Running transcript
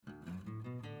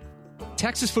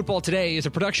Texas Football Today is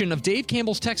a production of Dave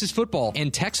Campbell's Texas Football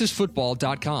and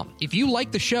TexasFootball.com. If you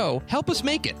like the show, help us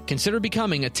make it. Consider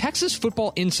becoming a Texas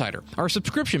Football Insider, our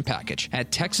subscription package at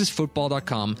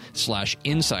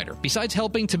TexasFootball.com/insider. Besides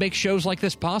helping to make shows like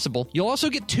this possible, you'll also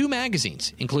get 2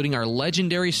 magazines, including our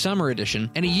legendary summer edition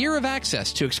and a year of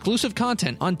access to exclusive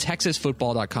content on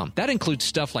TexasFootball.com. That includes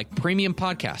stuff like premium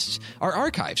podcasts, our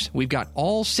archives. We've got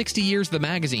all 60 years of the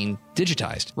magazine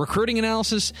digitized, recruiting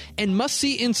analysis, and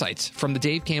must-see insights from the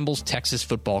Dave Campbell's Texas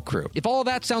Football crew. If all of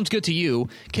that sounds good to you,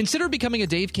 consider becoming a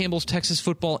Dave Campbell's Texas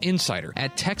Football Insider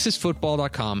at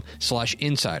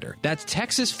TexasFootball.com/insider. That's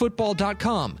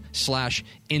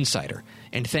TexasFootball.com/insider.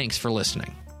 And thanks for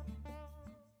listening.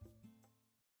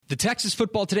 The Texas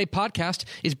Football Today podcast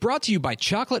is brought to you by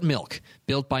Chocolate Milk,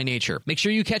 built by nature. Make sure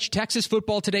you catch Texas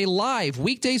Football Today live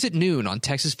weekdays at noon on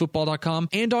TexasFootball.com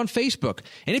and on Facebook.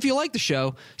 And if you like the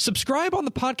show, subscribe on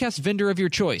the podcast vendor of your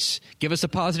choice. Give us a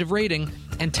positive rating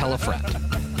and tell a friend.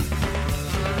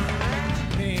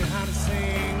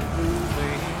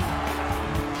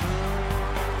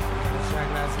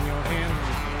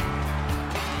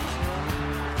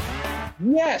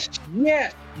 Yes,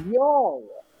 y'all.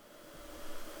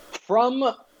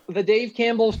 From the Dave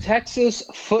Campbell's Texas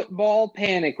Football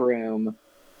Panic Room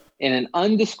in an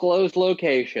undisclosed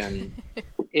location,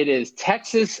 it is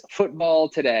Texas Football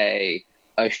Today,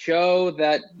 a show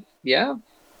that,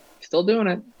 still doing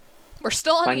it. We're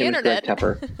still on the internet.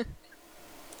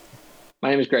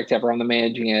 My name is Greg Tepper. I'm the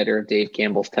managing editor of Dave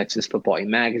Campbell's Texas Football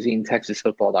magazine,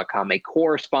 TexasFootball.com, a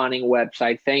corresponding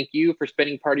website. Thank you for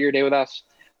spending part of your day with us,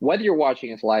 whether you're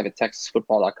watching us live at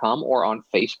TexasFootball.com or on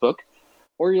Facebook,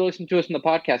 or you're listening to us on the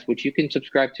podcast, which you can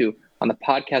subscribe to on the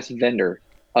podcast vendor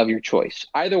of your choice.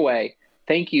 Either way,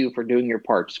 thank you for doing your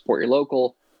part to support your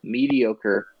local,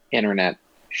 mediocre internet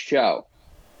show.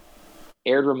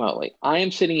 Aired remotely. I am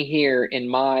sitting here in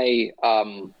my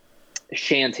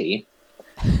shanty,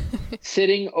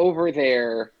 sitting over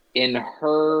there in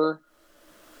her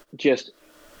just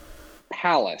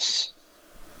palace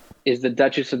is the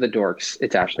Duchess of the Dorks.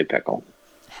 It's Ashley Pickle.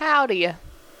 Howdy.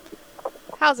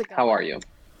 How's it going? How are you?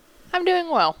 I'm doing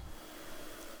well.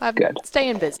 I'm good.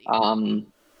 Staying busy.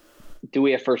 Do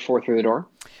we have first 4 through the door?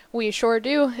 We sure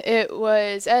do. It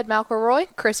was Ed McElroy,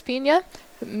 Chris Pena,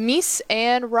 Meese,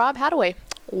 and Rob Hadaway.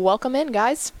 Welcome in,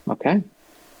 guys. Okay.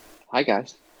 Hi,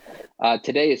 guys.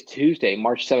 Today is Tuesday,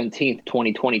 March 17th,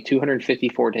 2020.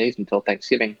 254 days until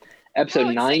Thanksgiving.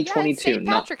 Episode 922. St.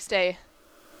 Patrick's Day.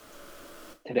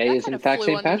 Today is, in fact,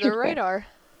 St. Patrick's Day. The radar.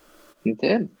 It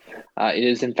did. It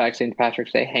is, in fact, St.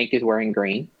 Patrick's Day. Hank is wearing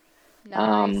green.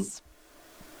 Nice.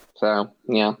 So,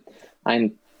 yeah. I've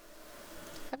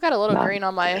got a little green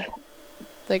on my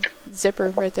zipper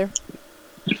right there.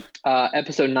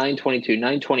 Episode 922.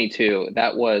 922,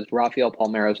 that was Rafael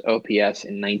Palmeiro's OPS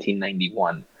in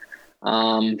 1991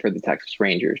 for the Texas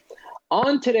Rangers.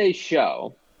 On today's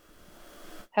show,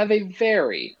 have a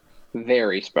very,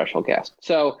 very special guest.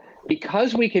 So,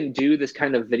 because we can do this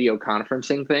kind of video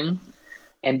conferencing thing,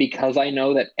 and because I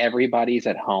know that everybody's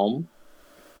at home,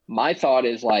 my thought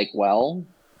is why don't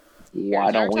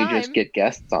we just get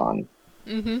guests on?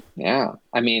 Mm-hmm. Yeah.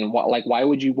 I mean, why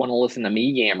would you want to listen to me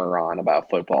yammer on about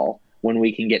football when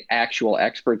we can get actual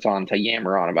experts on to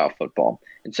yammer on about football?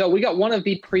 And so we got one of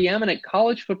the preeminent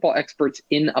college football experts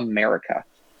in America,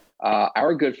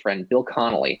 our good friend Bill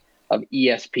Connolly of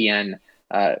ESPN,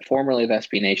 formerly of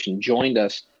SB Nation, joined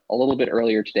us a little bit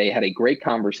earlier today, had a great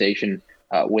conversation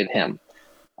with him.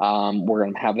 We're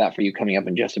going to have that for you coming up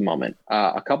in just a moment.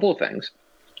 A couple of things.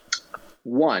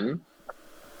 One,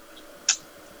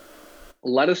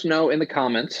 let us know in the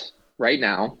comments right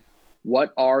now,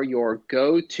 what are your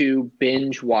go-to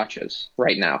binge watches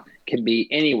right now? Can be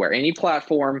anywhere, any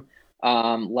platform.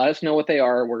 Let us know what they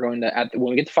are. We're going to,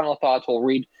 when we get to final thoughts, we'll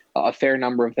read a fair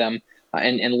number of them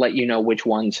and let you know which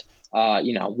ones.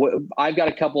 I've got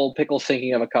a couple, Pickle's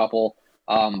thinking of a couple,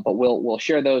 but we'll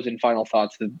share those in final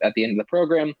thoughts at the end of the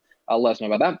program. Let us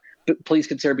know about that. But please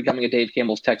consider becoming a Dave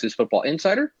Campbell's Texas Football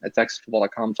Insider at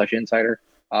TexasFootball.com/insider.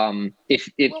 If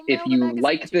you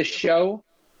like this show,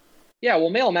 we'll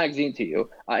mail a magazine to you.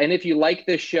 And if you like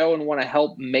this show and want to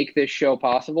help make this show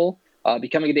possible,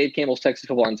 becoming a Dave Campbell's Texas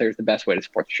Football Insider is the best way to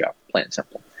support the show, plain and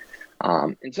simple.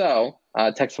 And so,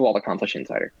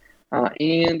 TexasFootball.com/insider.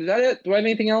 And is that it? Do I have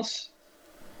anything else?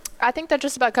 I think that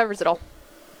just about covers it all.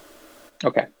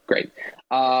 Okay, great.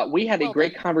 We had a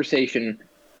great conversation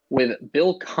with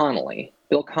Bill Connolly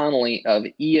of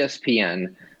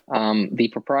ESPN, the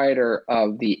proprietor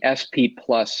of the SP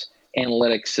Plus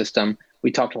analytics system.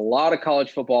 We talked a lot of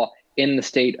college football in the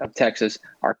state of Texas.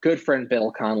 Our good friend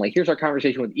Bill Connolly. Here's our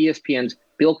conversation with ESPN's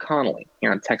Bill Connolly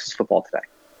here on Texas Football Today.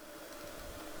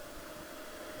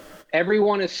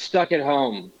 everyone is stuck at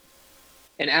home.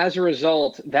 And as a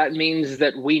result, that means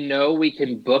that we know we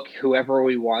can book whoever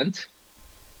we want.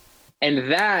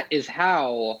 And that is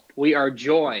how we are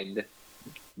joined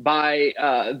by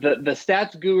the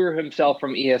stats guru himself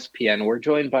from ESPN. We're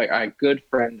joined by our good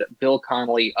friend, Bill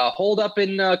Connelly. Hold up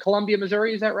in Columbia,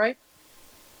 Missouri, is that right?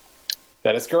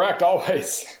 That is correct,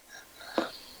 always.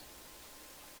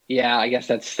 Yeah, I guess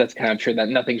that's kind of true. That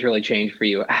nothing's really changed for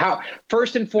you.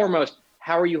 First and foremost,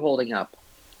 how are you holding up?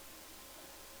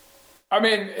 I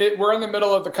mean, we're in the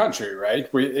middle of the country, right?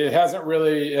 It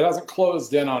hasn't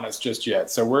closed in on us just yet.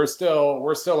 So we're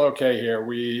still okay here.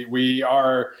 We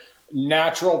are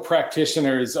natural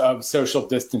practitioners of social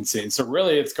distancing. So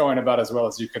really it's going about as well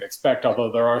as you could expect, although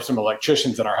there are some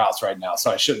electricians in our house right now. So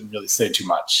I shouldn't really say too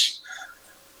much.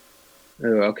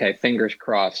 Ooh, okay, fingers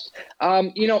crossed. I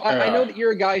know that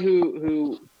you're a guy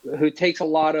who takes a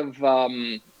lot of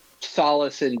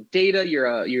solace in data.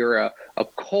 You're a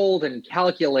cold and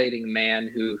calculating man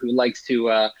who likes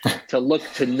to look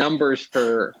to numbers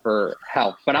for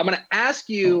help. But I'm going to ask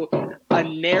you a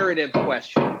narrative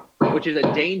question, which is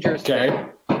a dangerous thing.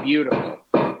 Beautiful.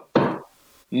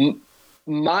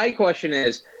 My question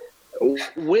is,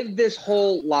 with this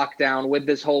whole lockdown, with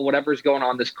this whole whatever's going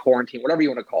on, this quarantine, whatever you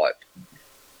want to call it,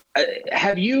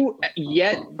 have you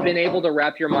yet been able to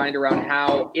wrap your mind around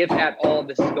how, if at all,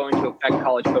 this is going to affect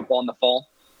college football in the fall?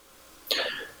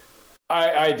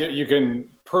 I do. You can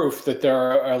proof that there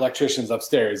are electricians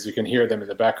upstairs. You can hear them in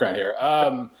the background here.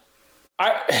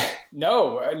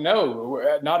 No,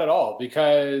 not at all,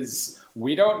 because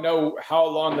we don't know how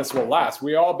long this will last.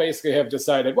 We all basically have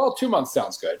decided, well, 2 months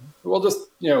sounds good. We'll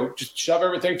just shove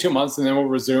everything 2 months and then we'll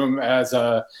resume as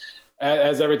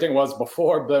everything was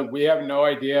before. But we have no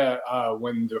idea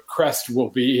when the crest will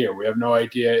be here. We have no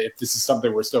idea if this is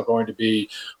something we're still going to be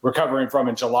recovering from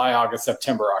in July, August,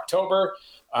 September, October.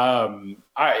 I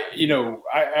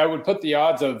would put the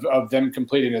odds of them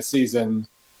completing a season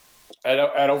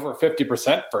at over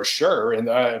 50% for sure in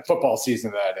the football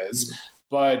season, that is.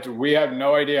 But we have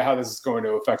no idea how this is going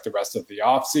to affect the rest of the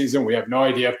offseason. We have no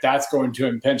idea if that's going to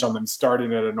impinge on them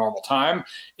starting at a normal time.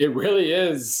 It really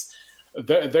is.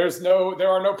 There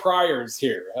are no priors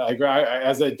here.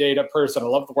 As a data person, I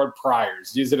love the word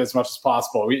priors. Use it as much as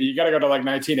possible. You got to go to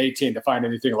 1918 to find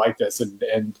anything like this,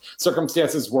 and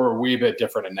circumstances were a wee bit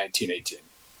different in 1918.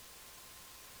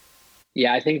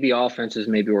 Yeah, I think the offenses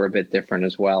maybe were a bit different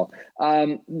as well.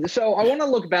 So I want to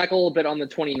look back a little bit on the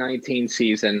 2019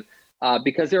 season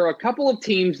because there are a couple of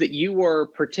teams that you were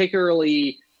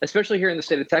particularly, especially here in the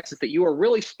state of Texas, that you were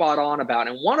really spot on about.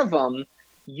 And one of them,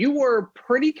 you were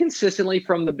pretty consistently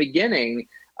from the beginning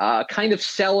kind of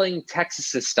selling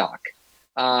Texas's stock.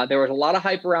 There was a lot of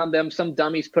hype around them. Some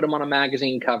dummies put them on a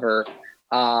magazine cover.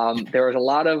 There was a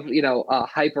lot of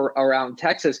hype around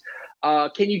Texas.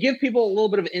 Can you give people a little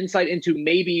bit of insight into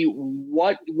maybe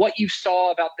what you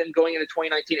saw about them going into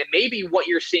 2019 and maybe what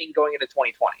you're seeing going into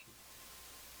 2020?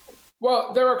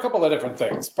 Well, there are a couple of different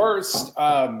things. First,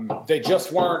 they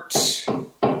just weren't.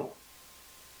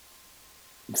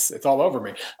 It's all over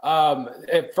me.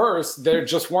 At first, there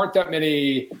just weren't that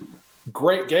many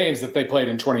great games that they played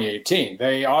in 2018.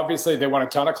 They won a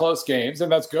ton of close games,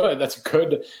 and that's good. That's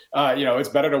good. It's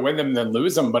better to win them than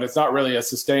lose them, but it's not really a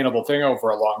sustainable thing over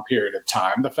a long period of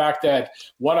time. The fact that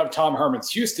one of Tom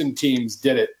Herman's Houston teams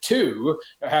did it too,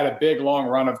 had a big long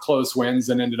run of close wins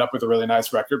and ended up with a really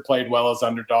nice record, played well as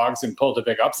underdogs and pulled a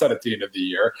big upset at the end of the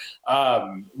year.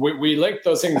 We linked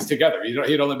those things together.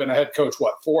 He'd only been a head coach,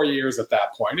 4 years at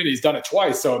that point, and he's done it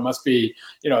twice. So it must be,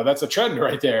 that's a trend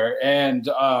right there. And,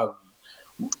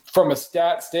 from a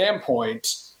stat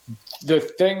standpoint, the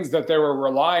things that they were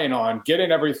relying on,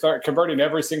 converting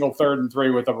every single 3rd and 3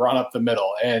 with a run up the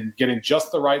middle and getting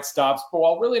just the right stops, but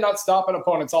while really not stopping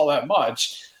opponents all that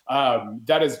much,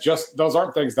 those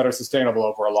aren't things that are sustainable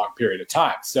over a long period of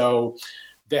time. So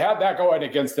they had that going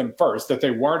against them first, that they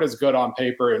weren't as good on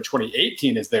paper in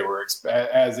 2018 as they were,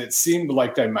 as it seemed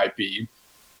like they might be.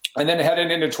 And then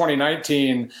heading into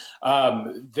 2019,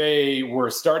 they were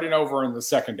starting over in the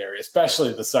secondary,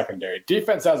 especially the secondary.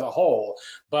 Defense as a whole,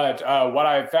 but what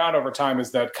I've found over time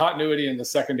is that continuity in the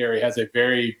secondary has a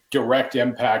very direct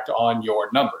impact on your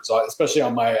numbers, especially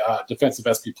on my defensive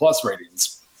SP Plus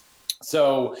ratings.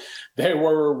 So they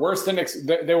were worse than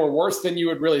you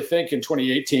would really think in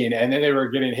 2018, and then they were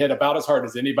getting hit about as hard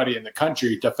as anybody in the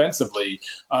country defensively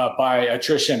by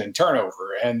attrition and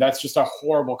turnover, and that's just a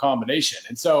horrible combination.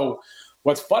 And so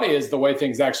what's funny is the way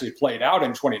things actually played out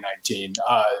in 2019.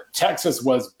 Texas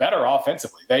was better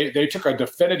offensively. They took a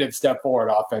definitive step forward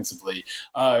offensively,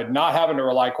 not having to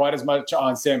rely quite as much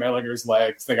on Sam Ehlinger's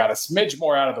legs. They got a smidge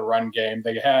more out of the run game.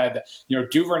 They had,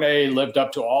 Duvernay lived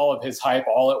up to all of his hype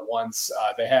all at once.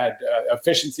 They had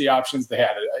efficiency options. They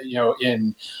had,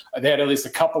 they had at least a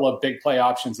couple of big play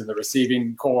options in the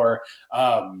receiving core.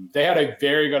 They had a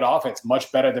very good offense,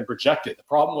 much better than projected. The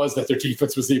problem was that their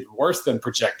defense was even worse than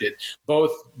projected,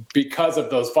 both because of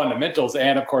those fundamentals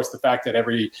and, of course, the fact that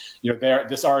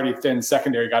this already thin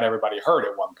secondary got everybody hurt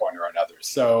at one point or another.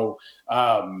 So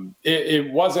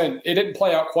it didn't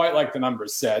play out quite like the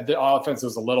numbers said. The offense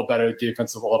was a little better, the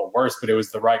defense was a little worse, but it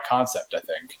was the right concept, I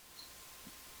think.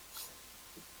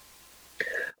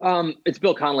 It's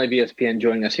Bill Connelly of ESPN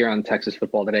joining us here on Texas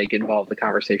Football Today. Get involved in the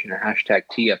conversation at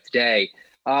 #TFToday.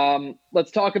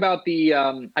 Let's talk about the,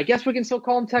 I guess we can still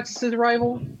call them Texas's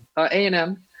rival,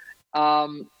 A&M.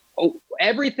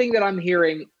 Everything that I'm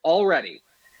hearing already,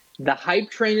 the hype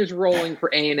train is rolling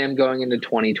for A&M going into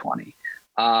 2020.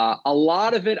 A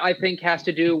lot of it, I think, has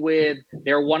to do with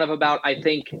they're one of about, I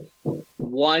think,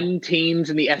 one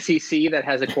teams in the SEC that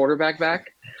has a quarterback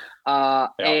back.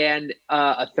 And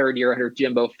a third year under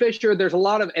Jimbo Fisher. There's a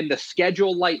lot of, and the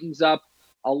schedule lightens up,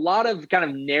 a lot of kind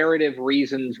of narrative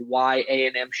reasons why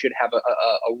A&M should have a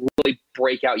really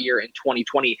breakout year in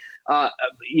 2020.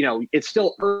 It's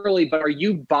still early, but are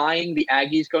you buying the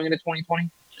Aggies going into 2020?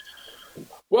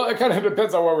 Well, it kind of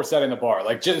depends on where we're setting the bar.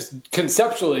 Like, just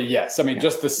conceptually, yes. I mean,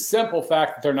 just the simple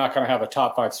fact that they're not going to have a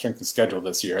top 5 strength of schedule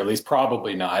this year, at least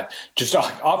probably not, just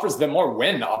offers them more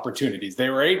win opportunities. They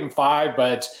were 8-5,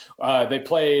 but they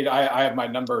played, I have my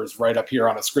numbers right up here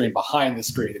on a screen behind the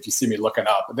screen if you see me looking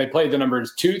up. They played the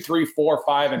numbers 2, 3, 4,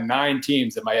 5, and 9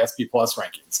 teams in my SP Plus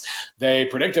rankings. They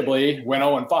predictably went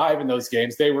 0-5 in those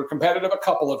games. They were competitive a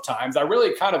couple of times. I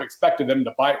really kind of expected them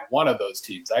to bite one of those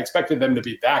teams. I expected them to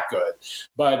be that good.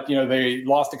 But, they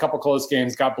lost a couple close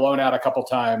games, got blown out a couple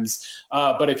times.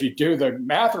 But if you do the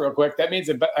math real quick, that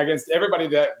means against everybody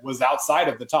that was outside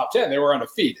of the top 10, they were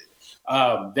undefeated.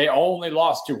 They only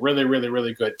lost to really, really,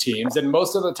 really good teams. And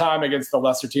most of the time against the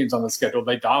lesser teams on the schedule,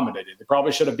 they dominated. They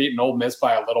probably should have beaten Ole Miss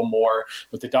by a little more,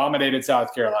 but they dominated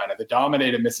South Carolina. They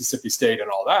dominated Mississippi State and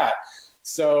all that.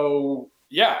 So,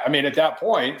 yeah, I mean, at that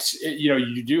point,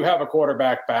 you do have a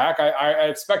quarterback back. I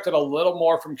expected a little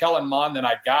more from Kellen Mond than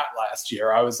I got last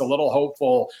year. I was a little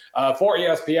hopeful. For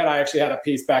ESPN, I actually had a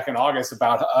piece back in August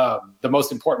about the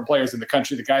most important players in the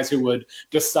country, the guys who would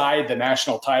decide the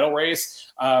national title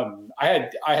race. I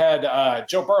had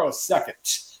Joe Burrow second.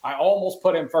 I almost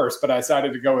put him first, but I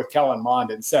decided to go with Kellen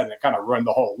Mond instead, and it kind of ruined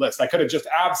the whole list. I could have just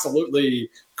absolutely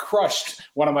crushed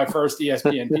one of my first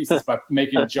ESPN pieces by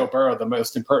making Joe Burrow the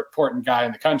most important guy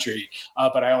in the country,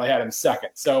 but I only had him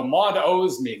second. So Mond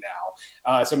owes me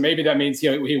now. So maybe that means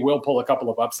he will pull a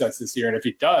couple of upsets this year, and if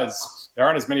he does, there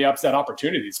aren't as many upset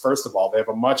opportunities. First of all, they have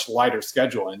a much lighter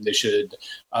schedule, and they should,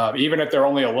 even if they're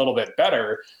only a little bit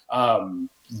better,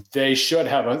 they should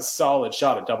have a solid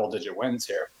shot at double-digit wins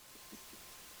here.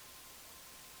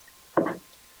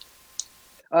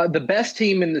 The best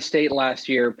team in the state last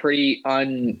year, pretty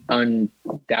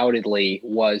undoubtedly,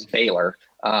 was Baylor.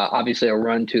 Obviously, a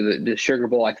run to the Sugar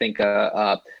Bowl. I think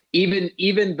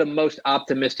even the most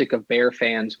optimistic of Bear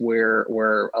fans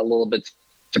were a little bit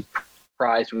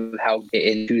surprised with how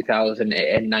in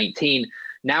 2019.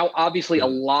 Now, obviously, a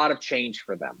lot of change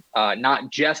for them.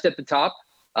 Not just at the top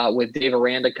with Dave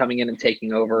Aranda coming in and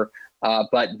taking over,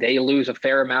 but they lose a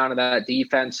fair amount of that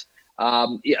defense.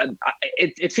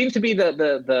 It seems to be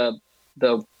the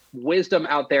wisdom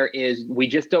out there is we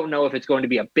just don't know if it's going to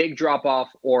be a big drop off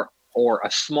or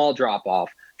a small drop off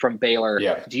from Baylor.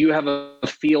 Yeah. Do you have a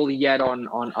feel yet on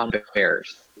the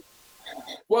Bears?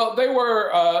 Well, they were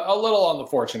a little on the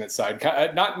fortunate side,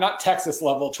 not Texas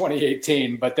level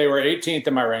 2018, but they were 18th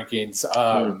in my rankings.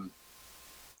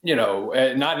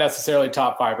 Not necessarily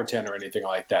top 5 or 10 or anything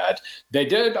like that.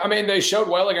 They showed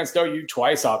well against OU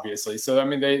twice, obviously. So,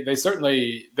 they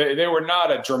certainly, they were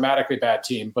not a dramatically bad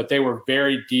team, but they were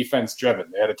very defense driven.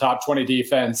 They had a top 20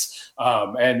 defense.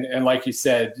 And like you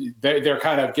said, they're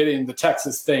kind of getting the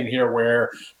Texas thing here where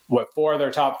 4 of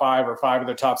their top 5 or 5 of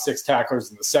their top 6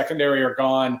 tacklers in the secondary are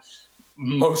gone.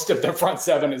 Most of their front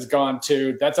 7 is gone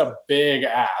too. That's a big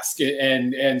ask.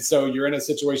 And so you're in a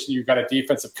situation, you've got a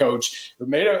defensive coach who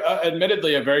made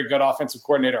admittedly a very good offensive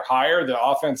coordinator hire. The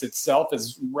offense itself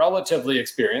is relatively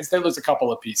experienced. They lose a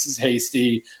couple of pieces,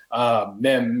 Hasty,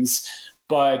 Mims.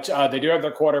 but they do have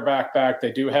their quarterback back.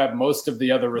 They do have most of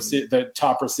the other the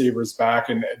top receivers back,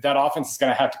 and that offense is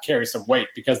going to have to carry some weight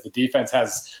because the defense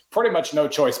has pretty much no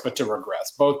choice but to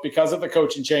regress, both because of the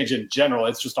coaching change in general.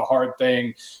 It's just a hard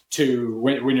thing to,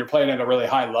 when you're playing at a really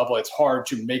high level, it's hard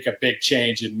to make a big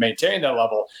change and maintain that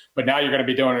level. But now you're going to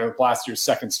be doing it with last year's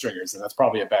second stringers, and that's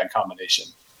probably a bad combination.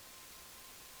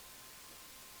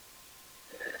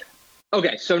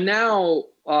 Okay, so now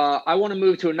I want to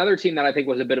move to another team that I think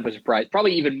was a bit of a surprise,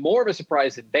 probably even more of a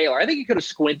surprise than Baylor. I think you could have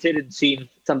squinted and seen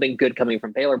something good coming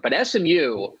from Baylor, but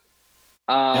SMU,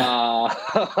 kind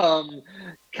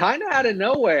of out of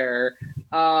nowhere.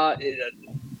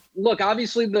 Look,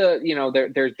 obviously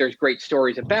there's great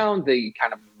stories abound, the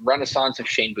kind of renaissance of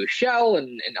Shane Buechele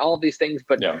and all of these things.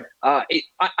 But yeah.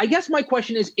 I guess my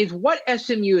question is what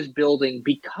SMU is building,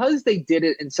 because they did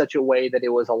it in such a way that it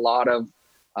was a lot of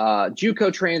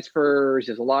JUCO transfers,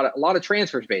 there's a lot of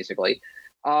transfers basically.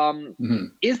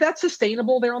 Is that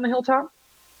sustainable there on the hilltop?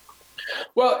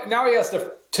 Well, now he has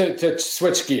to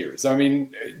switch gears. I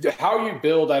mean, how you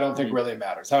build, I don't think really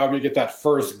matters. However, you get that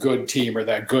first good team or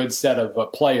that good set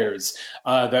of players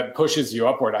that pushes you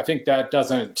upward. I think that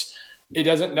doesn't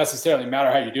necessarily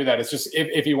matter how you do that. It's just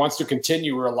if he wants to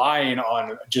continue relying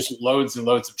on just loads and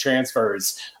loads of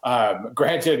transfers,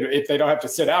 granted, if they don't have to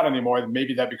sit out anymore, then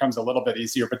maybe that becomes a little bit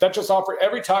easier. But that just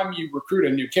every time you recruit a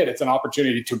new kid, it's an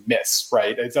opportunity to miss,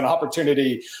 right? It's an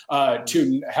opportunity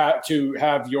to have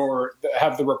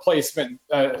the replacement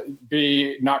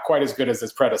be not quite as good as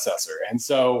its predecessor. And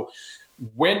so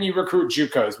when you recruit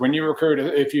JUCOs,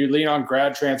 if you lean on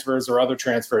grad transfers or other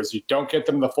transfers, you don't get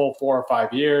them the full 4 or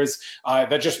 5 years.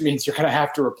 That just means you're going to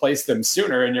have to replace them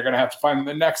sooner, and you're going to have to find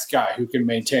the next guy who can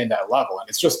maintain that level. And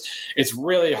it's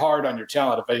really hard on your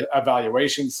talent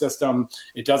evaluation system.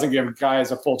 It doesn't give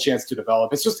guys a full chance to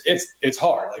develop. It's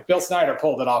hard. Like Bill Snyder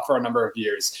pulled it off for a number of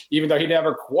years, even though he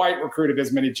never quite recruited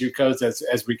as many JUCOs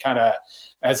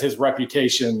as his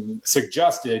reputation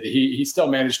suggested. He still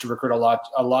managed to recruit a lot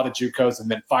of JUCOs and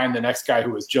then find the next guy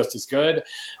who was just as good.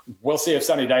 We'll see if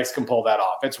Sonny Dykes can pull that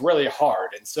off. It's really hard.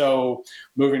 And so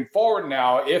moving forward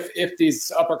now, if these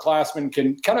upperclassmen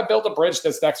can kind of build a bridge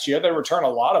this next year, they return a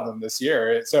lot of them this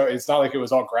year. So it's not like it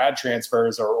was all grad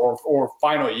transfers or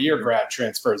final year grad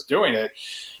transfers doing it.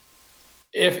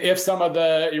 If some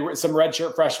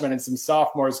redshirt freshmen and some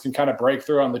sophomores can kind of break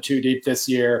through on the 2 deep this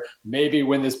year, maybe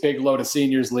when this big load of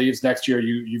seniors leaves next year,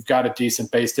 you've got a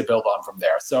decent base to build on from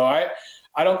there. So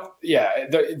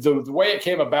the way it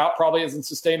came about probably isn't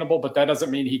sustainable, but that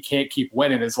doesn't mean he can't keep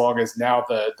winning as long as now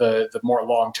the more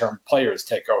long-term players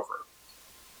take over.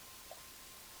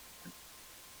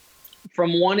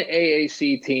 From one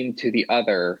AAC team to the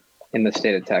other in the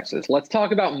state of Texas, let's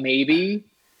talk about maybe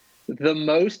the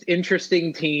most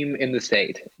interesting team in the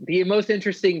state, the most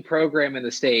interesting program in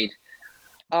the state.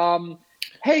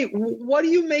 Hey, what do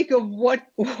you make of what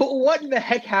in the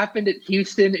heck happened at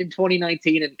Houston in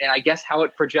 2019 and I guess how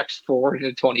it projects forward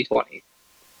into 2020?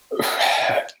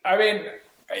 I mean,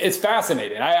 it's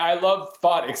fascinating. I love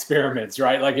thought experiments,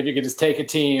 right? Like if you could just take a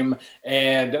team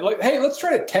and hey, let's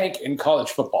try to tank in college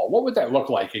football. What would that look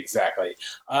like exactly?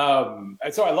 And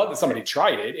so I love that somebody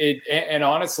tried it. And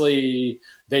honestly,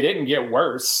 they didn't get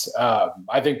worse.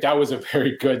 I think that was a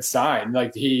very good sign.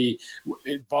 Like he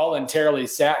voluntarily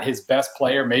sat his best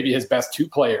player, maybe his best 2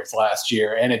 players last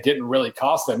year, and it didn't really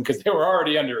cost them because they were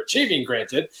already underachieving,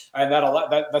 granted, and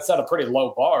that set a pretty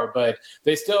low bar. But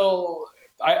they still,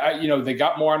 they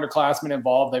got more underclassmen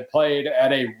involved. They played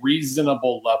at a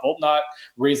reasonable level, not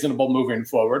reasonable moving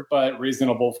forward, but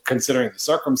reasonable considering the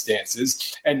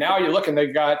circumstances. And now you look and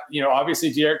they've got,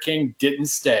 obviously De'Aaron King didn't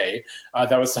stay.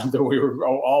 That was something we were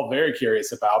all very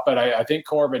curious about, but I think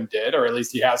Corbin did, or at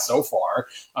least he has so far.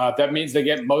 That means they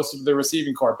get most of the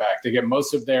receiving core back. They get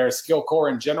most of their skill core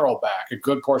in general back, a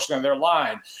good portion of their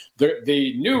line.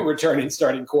 The new returning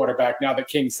starting quarterback, now that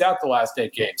King sat the last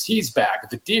 8 games, he's back.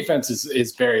 The defense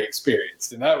is very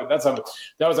experienced, and that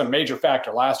was a major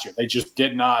factor last year. They just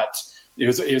did not. It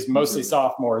was mostly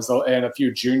sophomores and a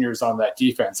few juniors on that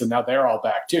defense, and now they're all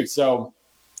back too. So,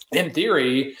 in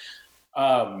theory,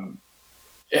 I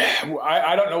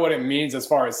don't know what it means as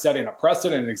far as setting a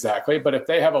precedent exactly, but if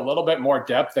they have a little bit more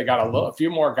depth, they got a few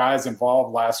more guys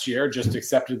involved last year, just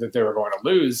accepted that they were going to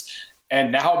lose. And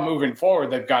now moving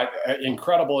forward, they've got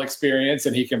incredible experience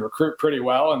and he can recruit pretty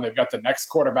well. And they've got the next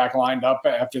quarterback lined up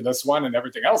after this one and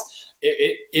everything else.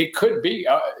 It could be,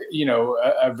 a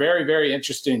very, very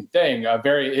interesting thing, a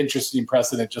very interesting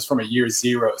precedent just from a year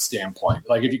 0 standpoint.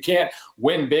 Like if you can't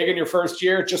win big in your first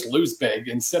year, just lose big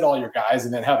and sit all your guys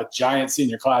and then have a giant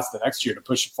senior class the next year to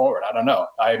push it forward. I don't know.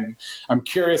 I'm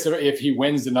curious if he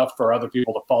wins enough for other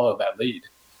people to follow that lead.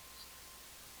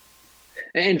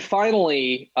 And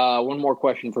finally, one more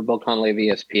question for Bill Connelly of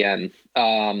ESPN.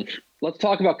 Let's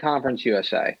talk about Conference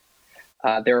USA.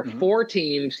 There are 4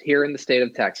 teams here in the state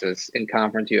of Texas in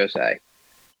Conference USA,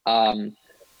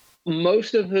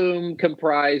 most of whom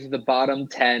comprise the bottom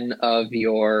 10 of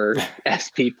your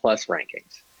SP Plus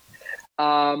rankings.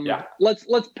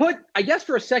 Let's put, I guess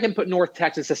for a second, put North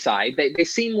Texas aside. They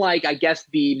seem like, I guess,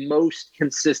 the most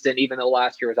consistent, even though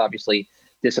last year was obviously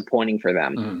disappointing for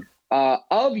them.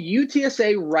 Of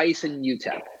UTSA, Rice, and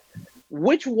UTEP,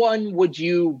 which one would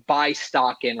you buy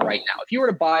stock in right now? If you were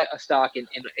to buy a stock in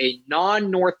a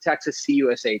non-North Texas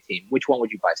CUSA team, which one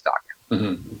would you buy stock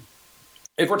in?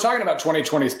 If we're talking about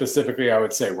 2020 specifically, I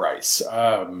would say Rice.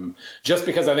 Just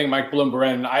because I think Mike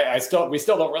Bloomberg, we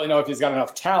still don't really know if he's got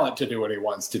enough talent to do what he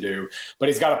wants to do, but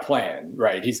he's got a plan,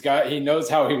 right? He knows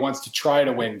how he wants to try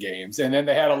to win games. And then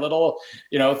they had a little,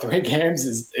 3 games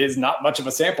is not much of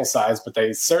a sample size, but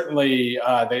they certainly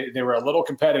they were a little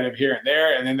competitive here and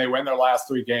there. And then they win their last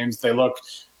 3 games. They look,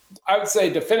 I would say,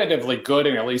 definitively good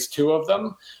in at least 2 of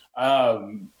them.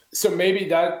 So maybe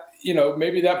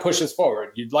that pushes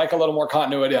forward. You'd like a little more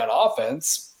continuity on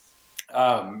offense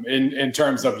in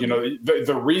terms of,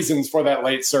 the reasons for that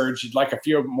late surge. You'd like a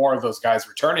few more of those guys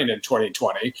returning in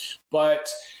 2020. But,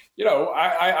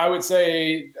 I would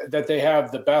say that they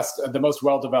have the most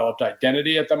well-developed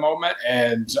identity at the moment.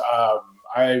 And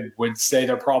I would say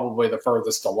they're probably the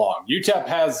furthest along. UTEP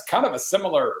has kind of a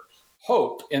similar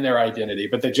hope in their identity,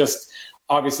 but they just –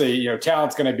 obviously,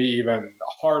 talent's going to be even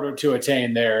harder to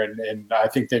attain there. And I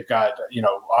think they've got,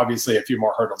 obviously a few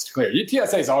more hurdles to clear.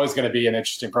 UTSA is always going to be an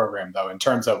interesting program, though, in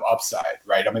terms of upside,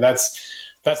 right? I mean, that's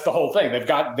the whole thing. They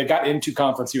got into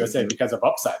Conference USA because of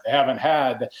upside. They haven't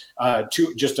had a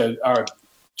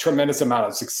tremendous amount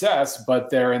of success, but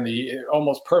they're in the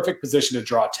almost perfect position to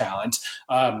draw talent.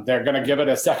 They're going to give it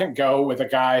a second go with a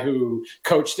guy who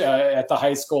coached at the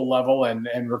high school level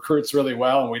and recruits really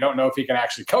well. And we don't know if he can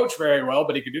actually coach very well,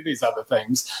 but he can do these other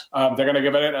things. They're going to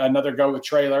give it another go with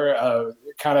Traylor,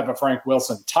 kind of a Frank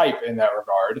Wilson type in that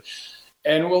regard.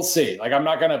 And we'll see. I'm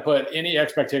not going to put any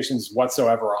expectations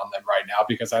whatsoever on them right now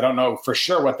because I don't know for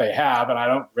sure what they have, and I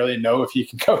don't really know if he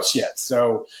can coach yet.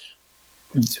 So,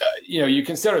 you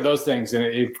consider those things, and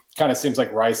it kind of seems like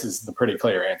Rice is the pretty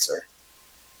clear answer.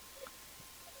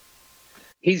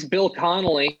 He's Bill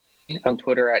Connelly on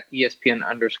Twitter at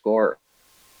ESPN_.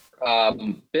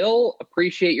 Bill,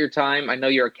 appreciate your time. I know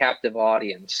you're a captive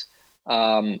audience.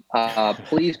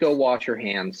 Please go wash your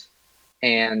hands,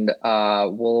 and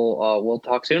we'll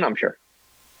talk soon, I'm sure.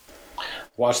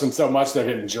 Wash them so much they're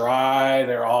getting dry.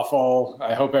 They're awful.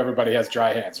 I hope everybody has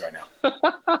dry hands right now.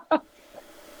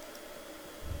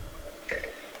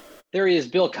 There he is,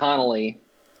 Bill Connelly,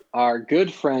 our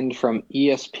good friend from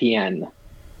ESPN,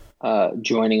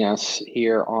 joining us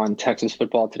here on Texas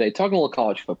Football Today, talking a little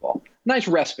college football. Nice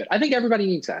respite. I think everybody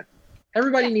needs that.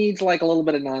 Everybody needs a little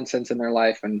bit of nonsense in their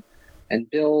life, and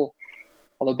Bill,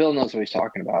 although Bill knows what he's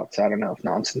talking about, so I don't know if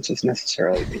nonsense is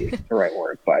necessarily the right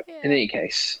word. But in any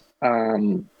case,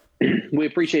 we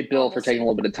appreciate Bill for taking a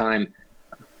little bit of time.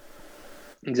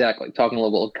 Exactly, talking a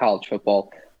little bit of college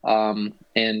football.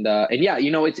 And yeah,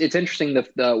 it's interesting.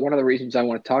 The one of the reasons I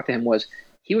want to talk to him was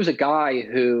he was a guy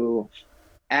who,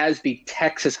 as the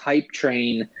Texas hype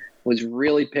train was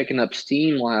really picking up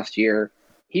steam last year,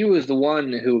 he was the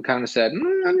one who kind of said,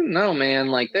 "No,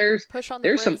 man, there's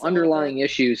some underlying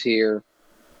issues here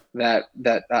that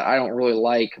I don't really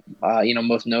like.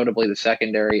 Most notably the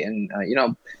secondary, and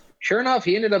sure enough,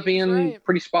 he ended up being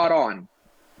pretty spot on."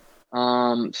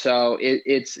 So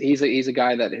he's a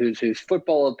guy whose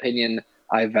football opinion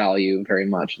I value very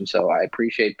much. And so we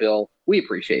appreciate Bill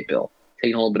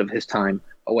taking a little bit of his time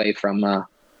away from,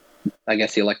 I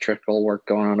guess, the electrical work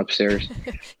going on upstairs.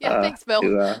 Thanks, Bill.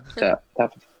 But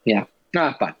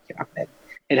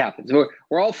it happens.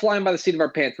 We're all flying by the seat of our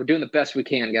pants. We're doing the best we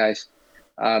can, guys.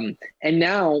 And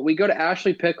now we go to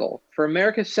Ashley Pickle for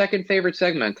America's second favorite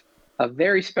segment, a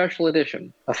very special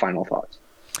edition of Final Thoughts.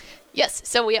 Yes,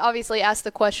 so we obviously asked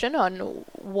the question on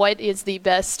what is the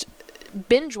best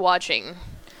binge watching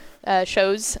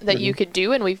shows that you could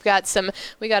do, and we got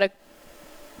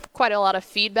quite a lot of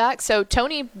feedback. So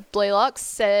Tony Blaylock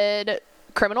said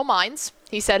Criminal Minds.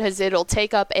 He said it'll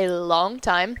take up a long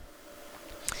time.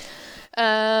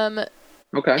 Okay.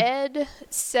 Ed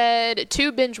said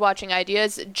 2 binge watching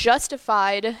ideas: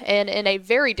 Justified and in a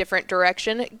very different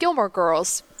direction, Gilmore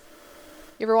Girls.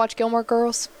 You ever watch Gilmore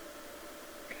Girls?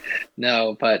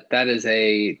 No, but that is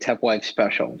a Tepwife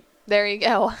special. There you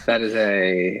go.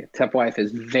 Tepwife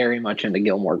is very much into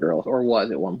Gilmore Girls, or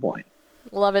was at one point.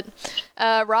 Love it.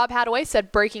 Rob Hadaway said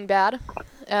Breaking Bad,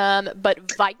 but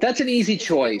Vikings. That's an easy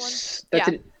choice.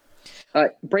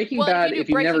 Breaking Well, Bad, if if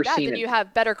you do you've Breaking never Bad, seen then it, you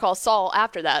have Better Call Saul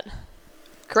after that.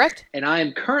 Correct? and I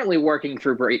am currently working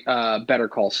through Better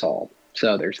Call Saul.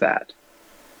 So there's that.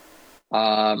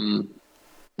 Yeah.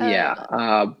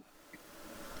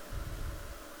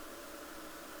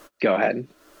 Go ahead.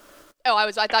 Oh,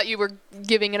 I thought you were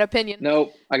giving an opinion.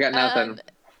 Nope, I got nothing.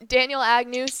 Daniel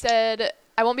Agnew said,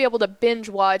 I won't be able to binge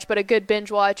watch, but a good binge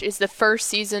watch is the first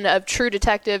season of True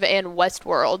Detective and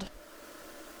Westworld.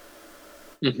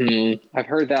 I've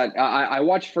heard that. I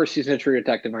watched first season of True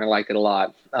Detective and I liked it a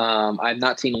lot. I've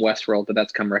not seen Westworld, but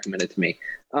that's come recommended to me.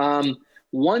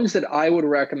 Ones that I would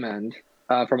recommend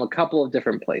from a couple of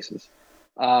different places.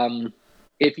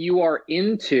 If you're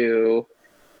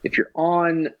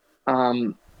on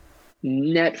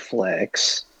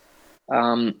Netflix,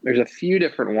 there's a few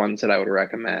different ones that I would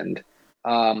recommend.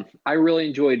 I really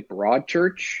enjoyed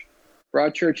Broadchurch.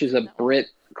 Broadchurch is a Brit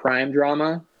crime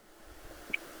drama.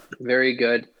 Very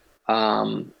good.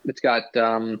 It's got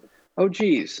the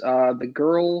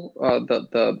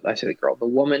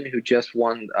woman who just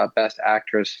won Best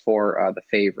Actress for The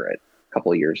Favorite a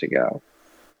couple of years ago.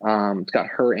 It's got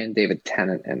her and David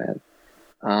Tennant in it.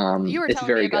 You were it's telling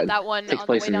very me about good. that one Takes on the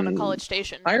way place down to in College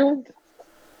Station. Ireland?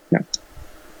 Yeah.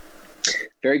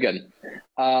 Very good.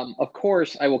 Of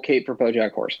course, I will cape for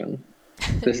BoJack Horseman.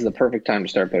 This is the perfect time to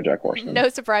start BoJack Horseman. No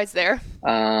surprise there.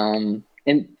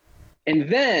 And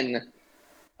then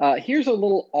here's a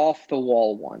little off the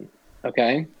wall one.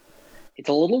 Okay, it's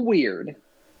a little weird,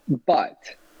 but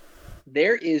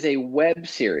there is a web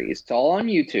series. It's all on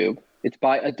YouTube. It's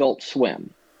by Adult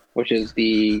Swim, which is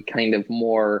the kind of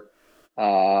more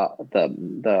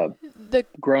the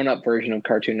grown-up version of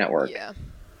Cartoon Network. Yeah.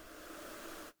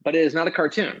 But it is not a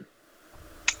cartoon.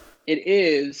 It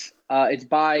is. It's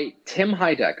by Tim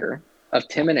Heidecker of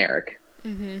Tim and Eric,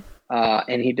 and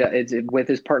it's with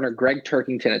his partner Greg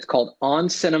Turkington. It's called On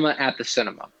Cinema at the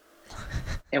Cinema,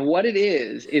 and what it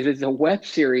is it's a web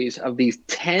series of these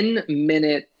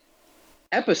 10-minute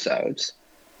episodes,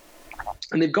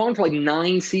 and they've gone for like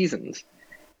 9 seasons,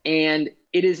 and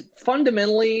it is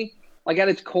fundamentally, like at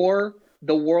its core,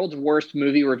 the world's worst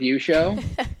movie review show.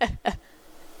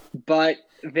 But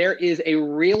there is a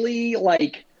really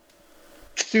like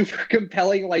super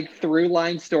compelling like through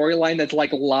line storyline that's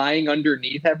like lying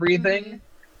underneath everything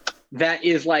that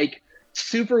is like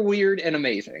super weird and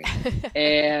amazing.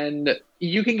 And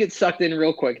you can get sucked in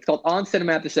real quick. It's called On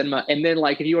Cinema at the Cinema. And then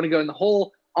like if you want to go in the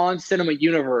whole On Cinema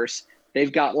universe,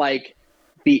 they've got like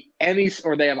the Emmys,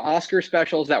 or they have Oscar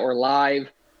specials that were live.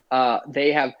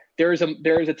 There is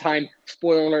a time,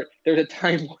 spoiler alert, there's a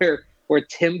time where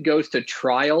Tim goes to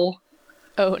trial.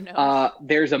 Oh no.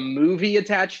 There's a movie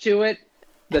attached to it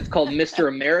that's called Mr.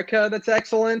 America that's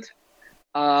excellent.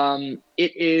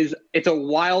 It's a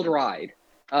wild ride.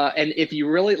 And if you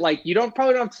really like, you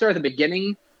probably don't have to start at the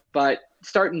beginning, but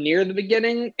start near the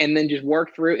beginning and then just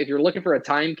work through. If you're looking for a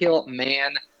time kill,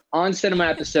 man, On Cinema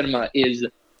at the Cinema is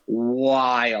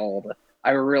wild.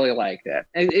 I really liked it.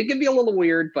 And it can be a little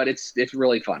weird, but it's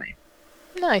really funny.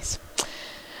 Nice.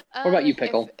 What about you,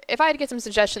 Pickle? If I had to get some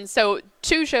suggestions, so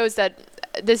 2 shows that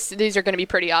these are going to be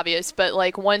pretty obvious, but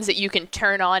like ones that you can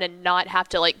turn on and not have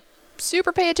to like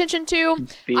super pay attention to.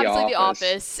 Obviously, The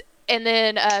Office, and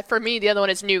then for me, the other one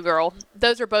is New Girl.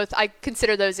 Those are both, I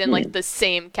consider those in like the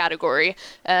same category,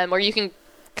 where you can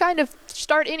kind of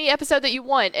start any episode that you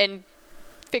want and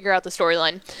figure out the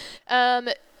storyline.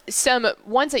 Some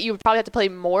ones that you would probably have to pay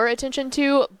more attention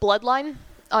to. Bloodline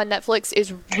on Netflix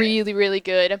is really, really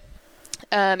good.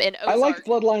 And Ozark. I like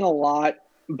Bloodline a lot,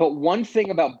 but one thing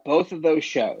about both of those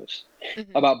shows,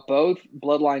 about both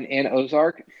Bloodline and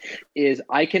Ozark, is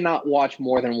I cannot watch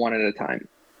more than one at a time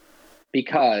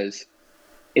because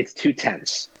it's too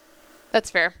tense.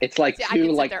 That's fair. It's like I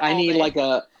need like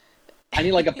a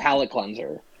palate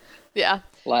cleanser. Yeah.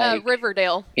 Like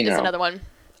Riverdale is another one.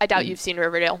 I doubt you've seen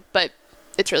Riverdale, but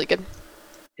it's really good.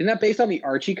 Isn't that based on the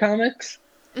Archie comics?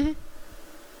 Mm-hmm.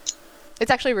 It's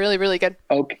actually really, really good.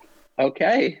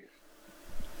 Okay.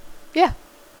 Yeah.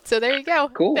 So there you go.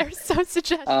 Cool. There's some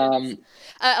suggestions.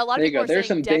 A lot of people are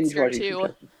saying Dexter too.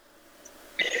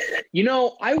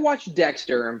 I watched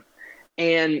Dexter,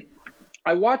 and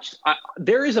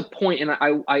there is a point, and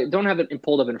I don't have it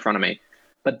pulled up in front of me,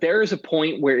 but there is a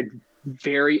point where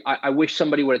I wish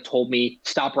somebody would have told me,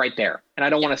 stop right there. And I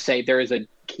don't want to say there is a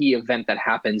key event that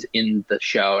happens in the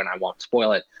show, and I won't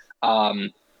spoil it.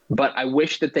 But I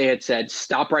wish that they had said,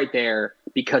 stop right there,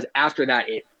 because after that,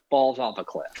 it falls off a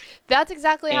cliff. That's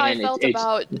exactly how I felt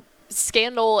about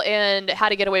Scandal and How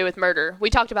to Get Away with Murder. We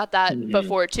talked about that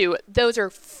before, too. Those are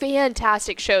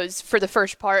fantastic shows for the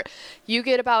first part. You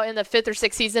get about in the 5th or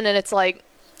 6th season, and it's like,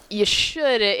 you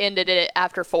should have ended it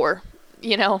after 4.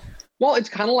 you know. Well, it's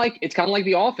kind of like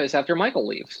The Office after Michael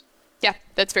leaves. Yeah,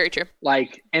 that's very true.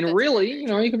 Like, and that's really, you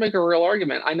know, you can make a real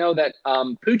argument. I know that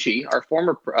Pucci, our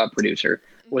former producer,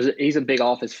 he's a big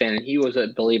Office fan, and he was a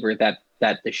believer that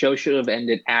the show should have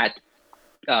ended at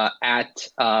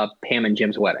Pam and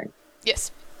Jim's wedding.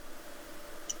 Yes.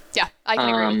 Yeah, I can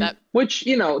agree with that. Which,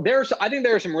 you know, I think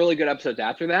there are some really good episodes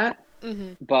after that,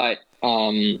 but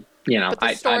you know, but the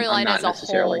storyline as a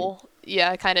whole,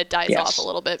 kind of dies off a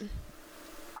little bit.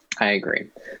 I agree.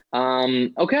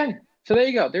 Okay. So there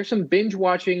you go. There's some binge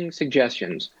watching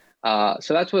suggestions. So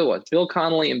that's what it was. Bill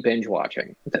Connolly and binge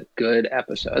watching. It's a good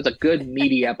episode. It's a good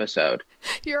meaty episode.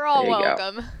 You're all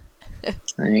welcome.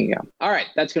 There you go. All right.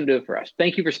 That's going to do it for us.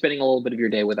 Thank you for spending a little bit of your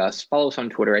day with us. Follow us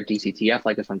on Twitter at DCTF.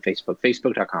 Like us on Facebook,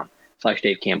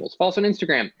 facebook.com/Dave Campbell's. Follow us on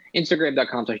Instagram,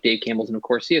 instagram.com/Dave Campbell's. And of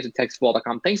course, see us at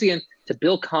texasfootball.com. Thanks again to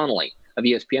Bill Connolly of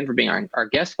ESPN for being our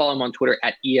guest. Follow him on Twitter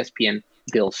at ESPN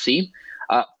Bill C.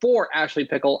 For Ashley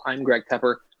Pickle, I'm Greg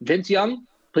Tepper. Vince Young,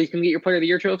 please come get your Player of the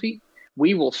Year trophy.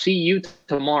 We will see you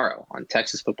tomorrow on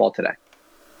Texas Football Today.